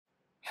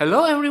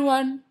Hello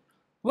everyone!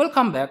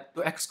 Welcome back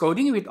to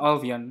Xcoding with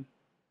Alvian.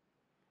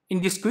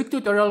 In this quick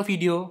tutorial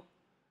video,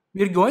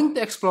 we're going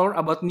to explore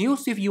about new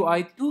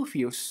SwiftUI 2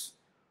 views,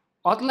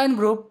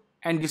 OutlineGroup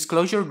and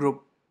DisclosureGroup,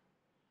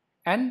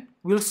 and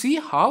we'll see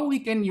how we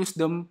can use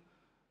them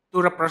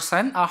to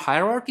represent a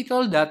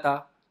hierarchical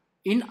data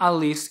in a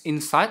list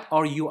inside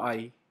our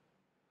UI.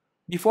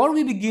 Before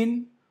we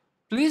begin,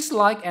 please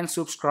like and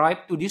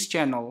subscribe to this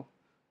channel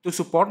to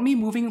support me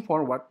moving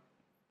forward.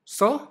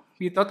 So,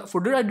 without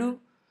further ado,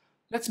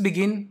 let's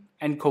begin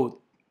and code.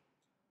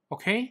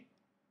 Okay,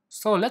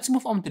 so let's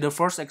move on to the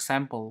first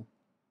example,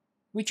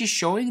 which is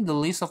showing the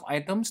list of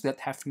items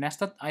that have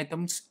nested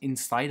items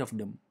inside of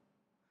them.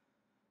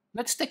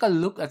 Let's take a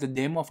look at the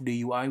demo of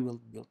the UI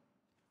we'll build.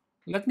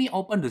 Let me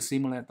open the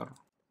simulator.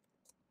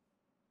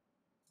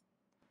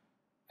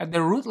 At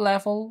the root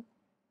level,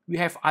 we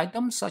have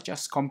items such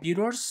as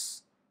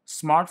computers,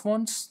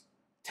 smartphones,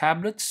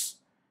 tablets,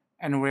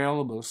 and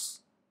wearables.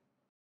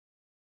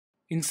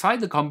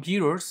 Inside the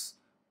computers,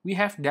 we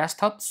have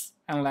desktops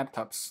and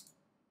laptops.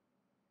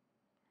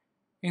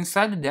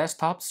 Inside the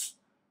desktops,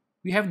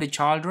 we have the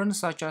children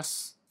such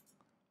as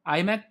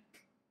iMac,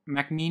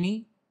 Mac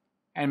Mini,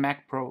 and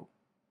Mac Pro.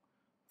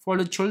 For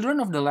the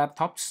children of the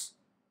laptops,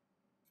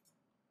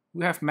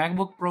 we have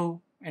MacBook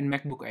Pro and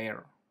MacBook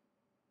Air.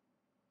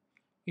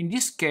 In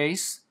this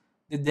case,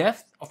 the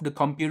depth of the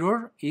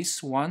computer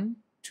is 1,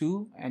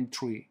 2, and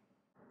 3.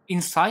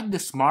 Inside the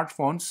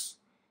smartphones,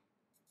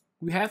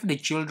 we have the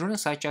children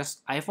such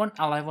as iPhone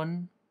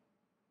 11,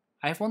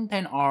 iPhone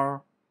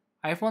XR,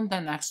 iPhone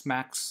XS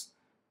Max,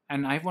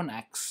 and iPhone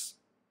X.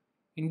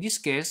 In this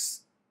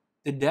case,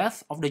 the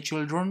depth of the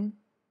children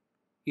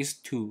is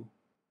 2.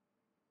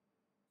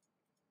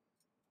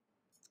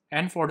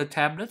 And for the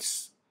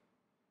tablets,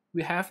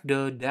 we have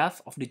the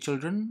depth of the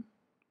children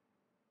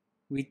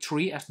with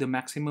 3 as the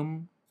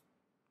maximum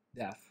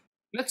depth.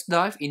 Let's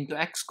dive into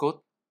Xcode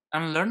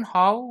and learn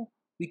how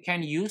we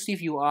can use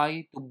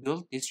SwiftUI to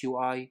build this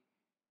UI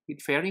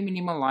with very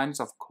minimal lines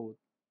of code.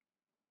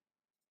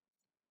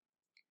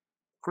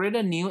 Create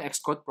a new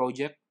Xcode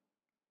project.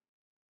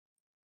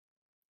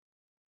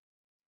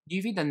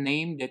 Give it a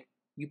name that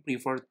you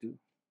prefer to.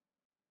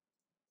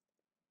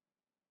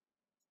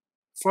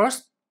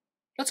 First,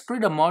 let's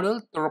create a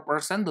model to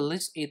represent the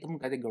list item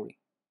category.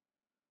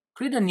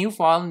 Create a new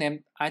file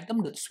named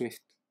item.swift.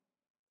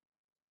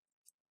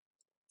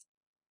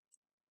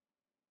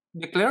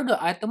 Declare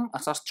the item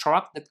as a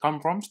struct that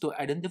conforms to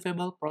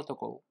identifiable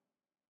protocol.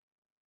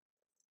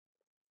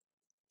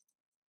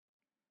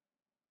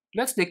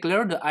 Let's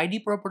declare the ID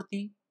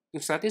property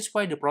to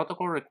satisfy the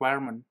protocol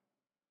requirement.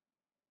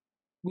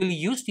 We'll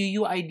use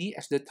UUID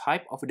as the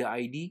type of the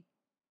ID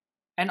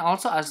and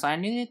also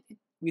assigning it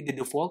with the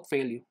default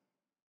value.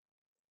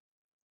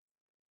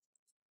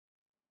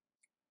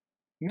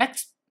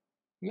 Next,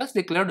 let's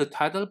declare the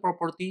title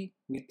property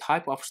with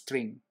type of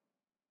string.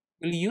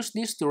 We'll use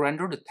this to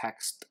render the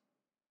text.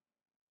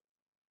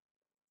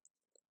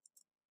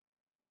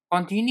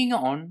 Continuing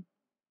on,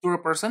 to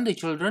represent the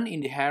children in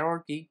the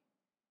hierarchy,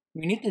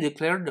 we need to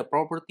declare the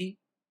property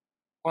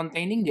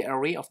containing the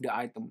array of the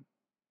item,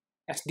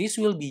 as this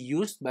will be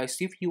used by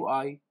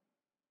SwiftUI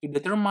to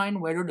determine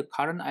whether the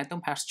current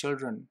item has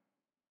children.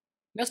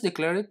 Let's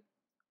declare it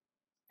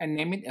and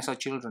name it as a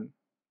children,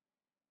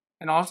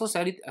 and also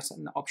set it as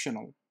an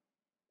optional.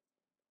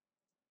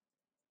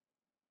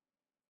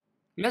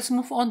 Let's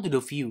move on to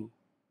the view.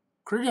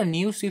 Create a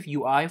new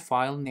SwiftUI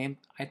file named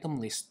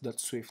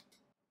itemlist.swift.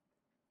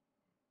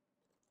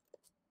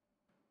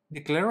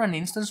 Declare an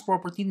instance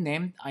property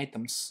named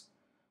items,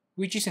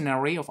 which is an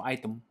array of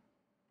items.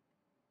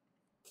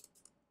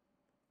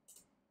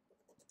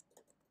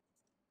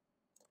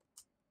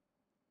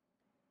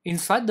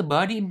 Inside the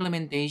body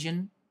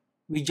implementation,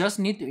 we just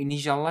need to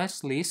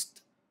initialize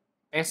list,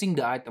 passing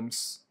the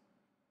items.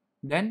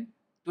 Then,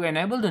 to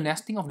enable the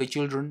nesting of the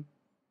children,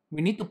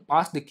 we need to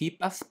pass the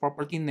keyPath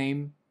property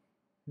name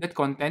that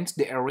contains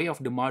the array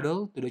of the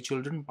model to the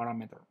children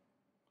parameter.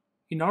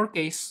 In our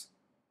case,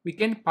 we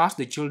can pass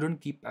the children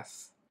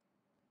keyPath.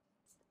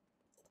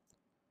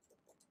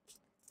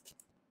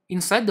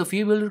 Inside the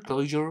view builder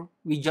closure,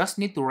 we just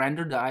need to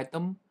render the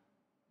item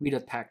with a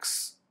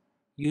text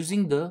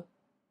using the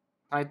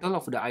title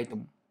of the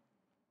item.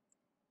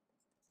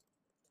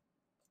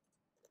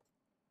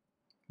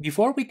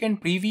 Before we can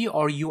preview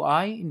our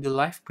UI in the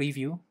live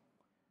preview,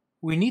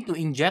 we need to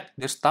inject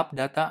the stop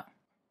data.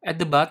 At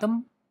the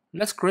bottom,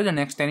 let's create an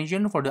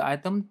extension for the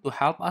item to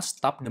help us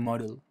stop the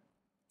model.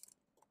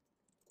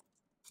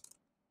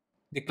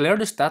 Declare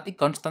the static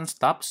constant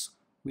stops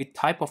with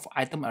type of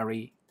item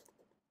array.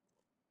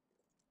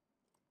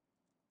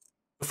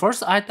 The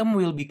first item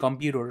will be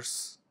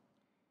computers.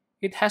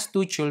 It has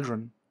 2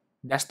 children,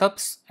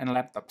 desktops and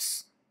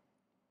laptops.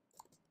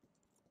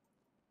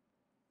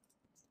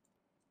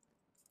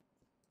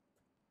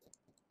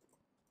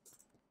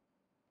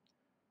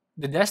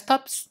 The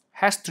desktops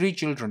has 3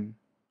 children,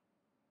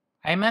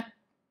 iMac,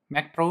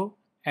 Mac Pro,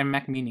 and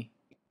Mac Mini.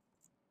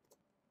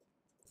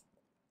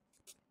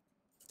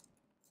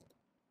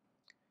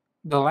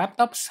 The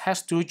laptops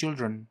has two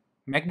children,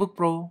 MacBook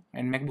Pro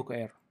and MacBook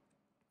Air.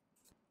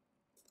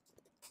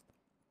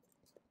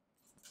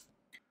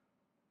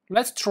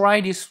 Let's try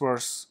this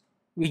first.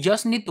 We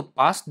just need to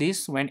pass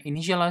this when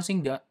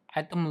initializing the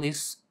item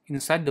list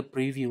inside the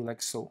preview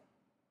like so.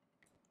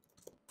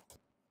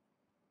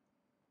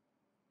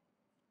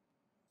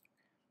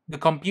 The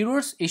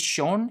computers is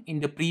shown in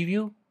the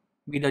preview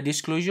with a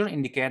disclosure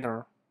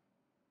indicator.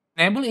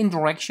 To enable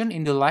interaction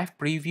in the live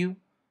preview,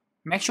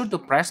 make sure to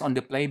press on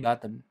the play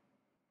button.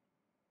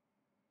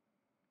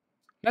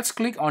 Let's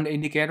click on the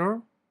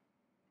indicator.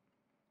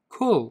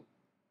 Cool!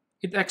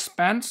 It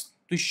expands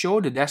to show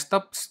the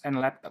desktops and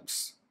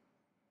laptops.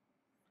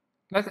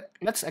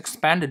 Let's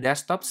expand the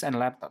desktops and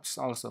laptops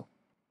also.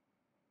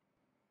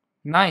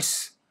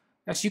 Nice!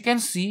 As you can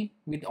see,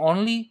 with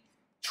only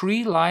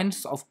 3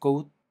 lines of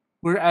code,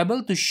 we're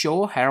able to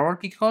show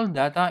hierarchical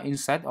data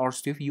inside our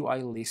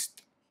SwiftUI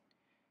list.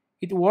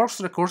 It works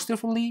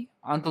recursively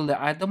until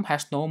the item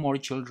has no more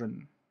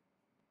children.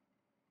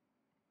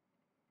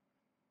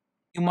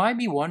 You might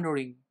be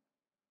wondering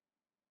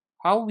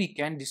how we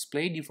can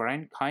display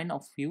different kind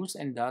of views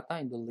and data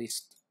in the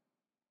list.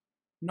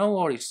 No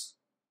worries,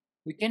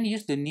 we can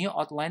use the new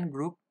outline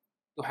group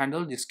to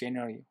handle this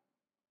scenario.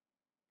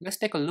 Let's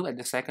take a look at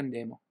the second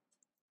demo.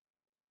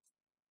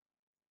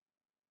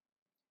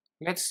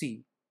 Let's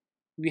see.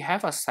 We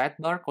have a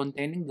sidebar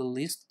containing the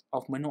list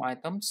of menu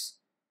items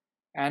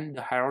and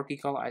the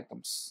hierarchical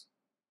items.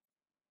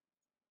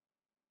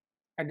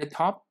 At the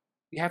top,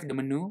 we have the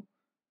menu,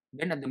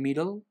 then at the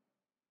middle,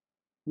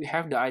 we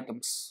have the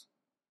items.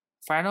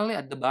 Finally,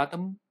 at the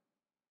bottom,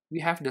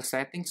 we have the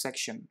settings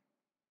section,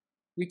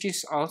 which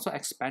is also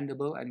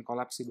expandable and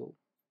collapsible.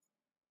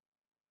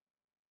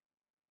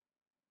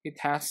 It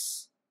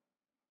has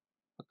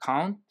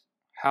account,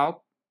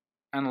 help,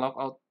 and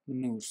logout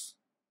menus.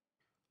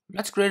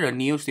 Let's create a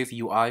new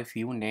SwiftUI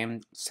view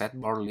named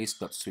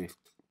setbarList.swift.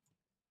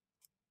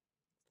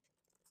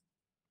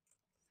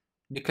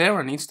 Declare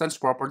an instance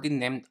property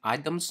named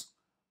items,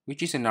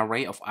 which is an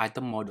array of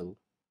item model.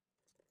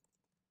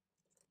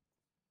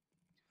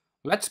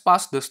 Let's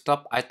pass the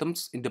stop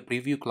items in the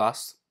preview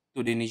class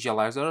to the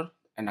initializer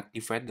and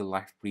activate the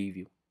live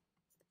preview.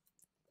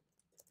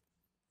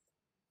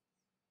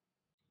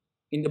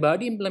 In the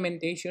body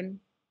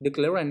implementation,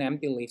 declare an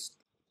empty list.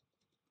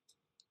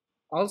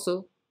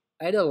 Also,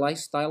 add a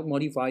list style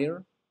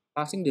modifier,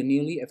 passing the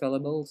newly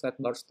available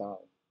setbar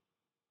style.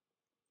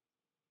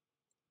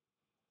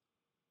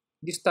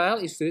 This style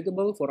is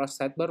suitable for a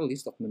setbar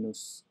list of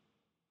menus.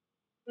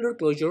 Under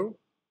closure,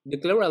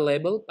 declare a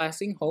label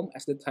passing home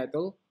as the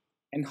title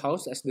and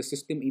house as the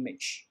system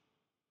image.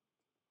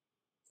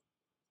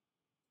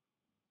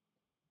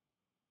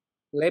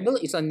 Label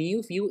is a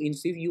new view in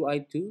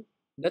SwiftUI 2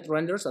 that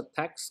renders a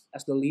text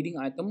as the leading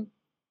item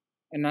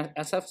and an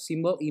SF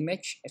symbol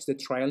image as the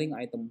trailing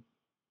item.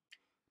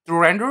 To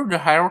render the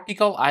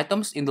hierarchical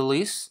items in the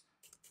list,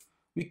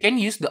 we can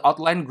use the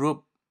outline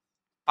group,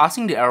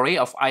 passing the array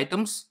of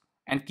items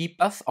and key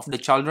path of the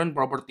children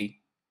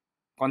property,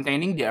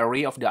 containing the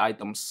array of the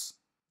items.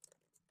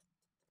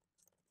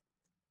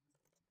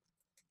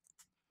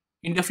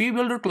 In the view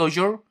builder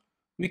closure,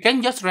 we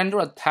can just render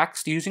a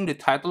text using the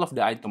title of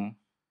the item.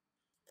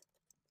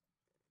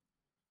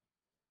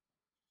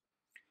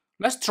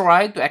 Let's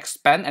try to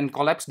expand and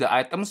collapse the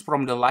items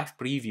from the live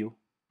preview.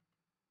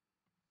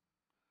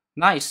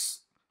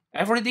 Nice!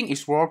 Everything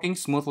is working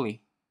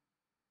smoothly.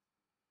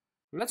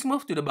 Let's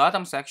move to the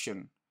bottom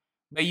section.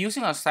 By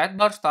using a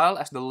sidebar style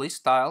as the list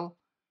style,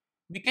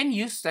 we can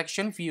use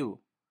section view.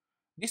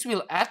 This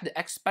will add the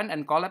expand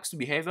and collapse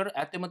behavior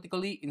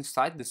automatically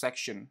inside the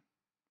section.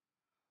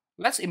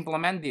 Let's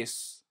implement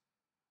this.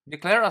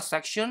 Declare a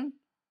section,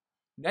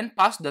 then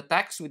pass the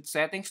text with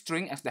setting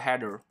string as the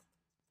header.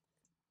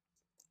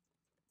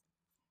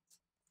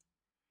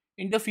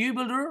 In the view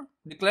builder,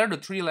 declare the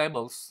 3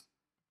 labels.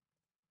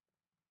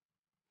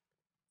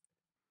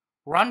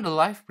 Run the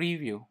live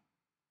preview.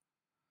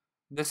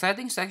 The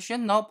settings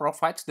section now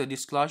provides the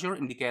disclosure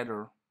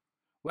indicator,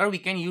 where we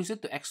can use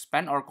it to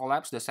expand or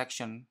collapse the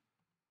section.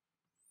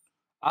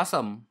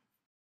 Awesome!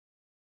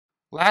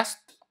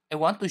 Last, I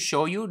want to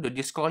show you the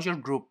disclosure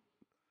group,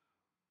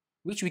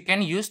 which we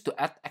can use to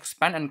add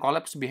expand and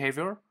collapse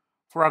behavior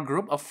for a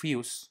group of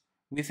views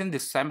within the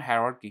same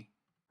hierarchy.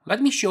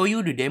 Let me show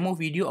you the demo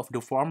video of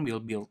the form we'll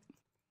build.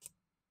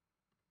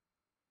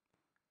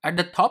 At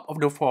the top of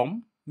the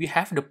form, we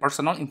have the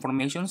personal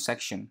information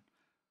section,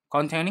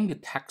 containing the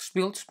text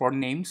fields for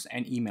names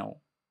and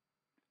email.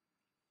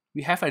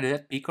 We have a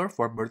date picker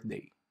for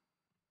birthday.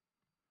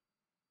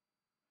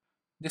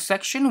 The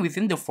section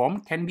within the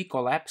form can be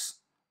collapsed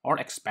or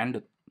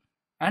expanded,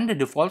 and the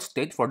default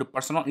state for the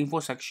personal info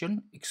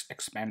section is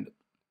expanded.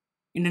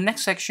 In the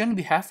next section,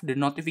 we have the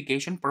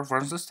notification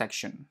preferences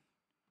section.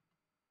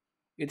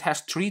 It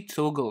has 3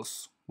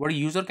 toggles where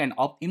user can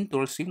opt in to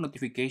receive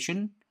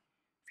notification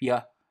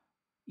via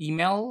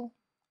email,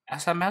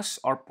 SMS,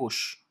 or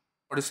push,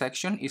 where the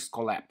section is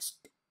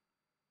collapsed.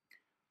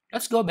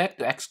 Let's go back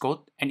to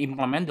Xcode and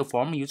implement the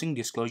form using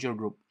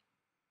DisclosureGroup.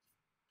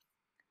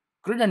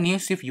 Create a new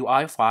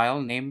SwiftUI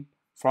file named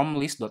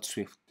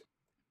FromList.swift.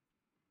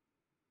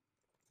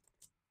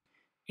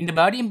 In the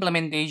body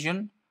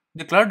implementation,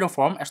 declare the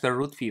form as the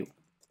root view.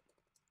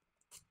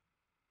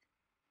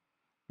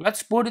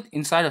 Let's put it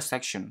inside a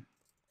section.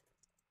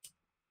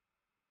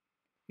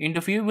 In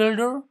the view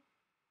builder,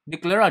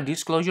 declare a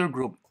disclosure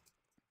group.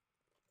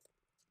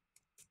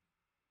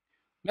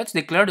 Let's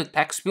declare the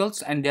text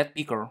fields and date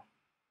picker.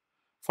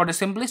 For the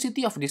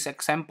simplicity of this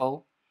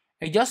example,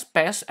 I just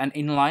pass an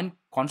inline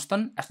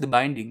constant as the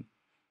binding,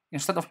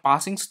 instead of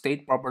passing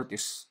state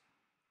properties.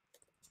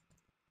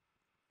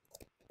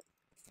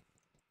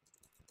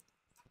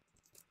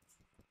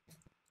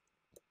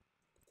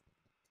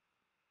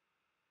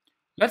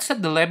 Let's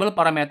set the label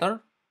parameter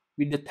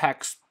with the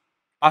text,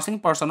 passing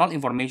personal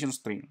information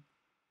string.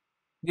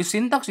 This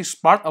syntax is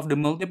part of the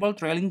multiple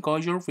trailing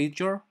closure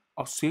feature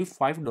of Swift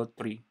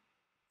 5.3.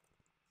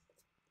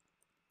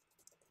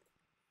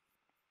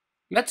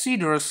 Let's see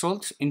the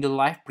results in the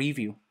live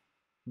preview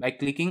by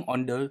clicking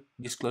on the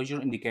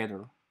disclosure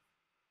indicator.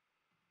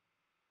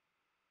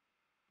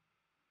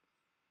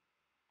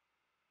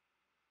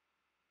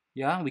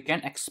 Yeah, we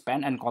can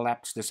expand and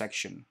collapse the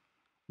section.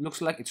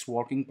 Looks like it's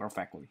working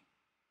perfectly.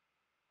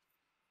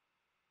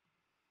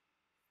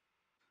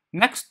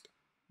 Next,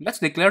 let's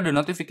declare the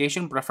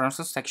notification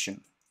preferences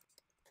section.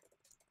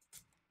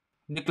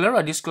 Declare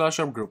a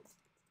disclosure group.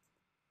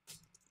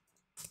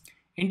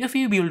 In the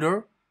view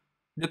builder,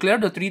 declare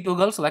the three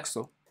toggles like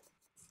so.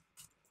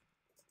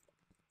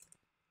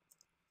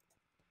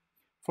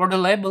 For the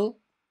label,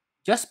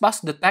 just pass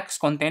the text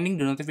containing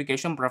the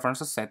notification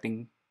preferences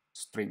setting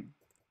string.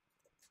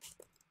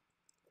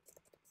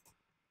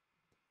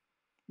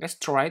 Let's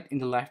try it in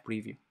the live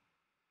preview.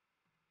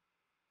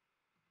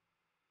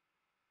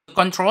 To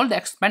control the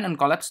expand and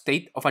collapse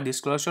state of a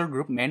disclosure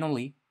group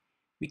manually,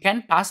 we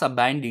can pass a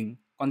binding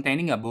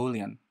containing a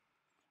boolean.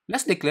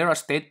 Let's declare a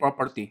state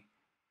property.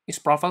 Is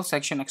profile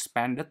section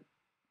expanded?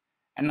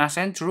 And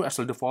assign true as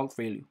the default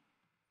value.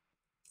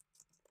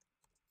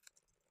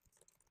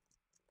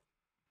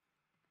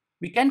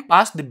 We can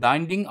pass the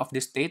binding of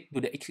the state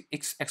to the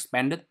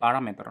expanded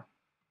parameter.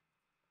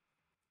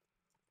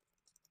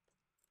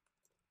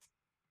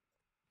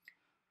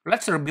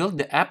 Let's rebuild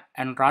the app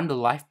and run the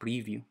live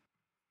preview.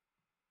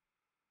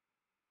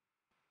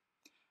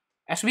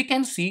 As we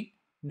can see,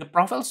 the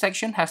profile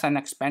section has an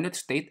expanded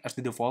state as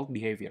the default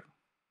behavior.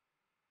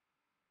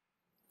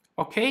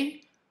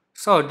 Okay,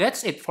 so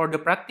that's it for the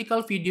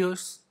practical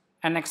videos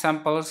and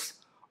examples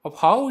of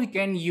how we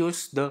can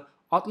use the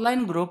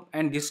outline group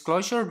and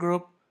disclosure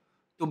group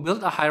to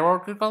build a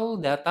hierarchical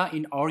data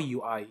in our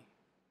UI.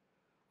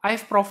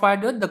 I've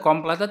provided the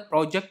completed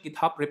project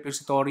GitHub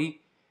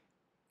repository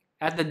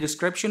at the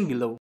description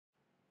below.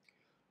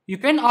 You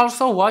can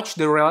also watch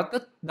the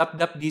related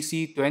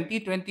WWDC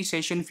 2020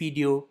 session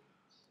video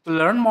to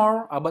learn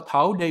more about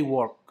how they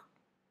work.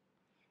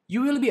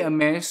 You will be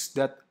amazed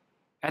that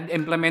at the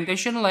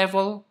implementation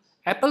level,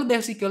 Apple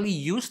basically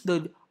used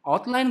the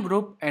outline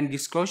group and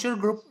disclosure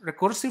group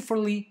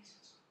recursively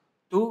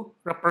to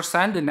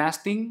represent the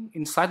nesting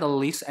inside a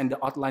list and the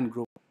outline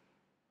group.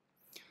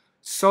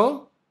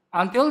 So,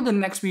 until the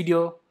next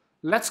video,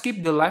 let's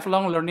keep the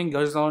lifelong learning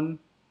goes on.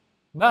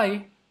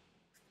 Bye!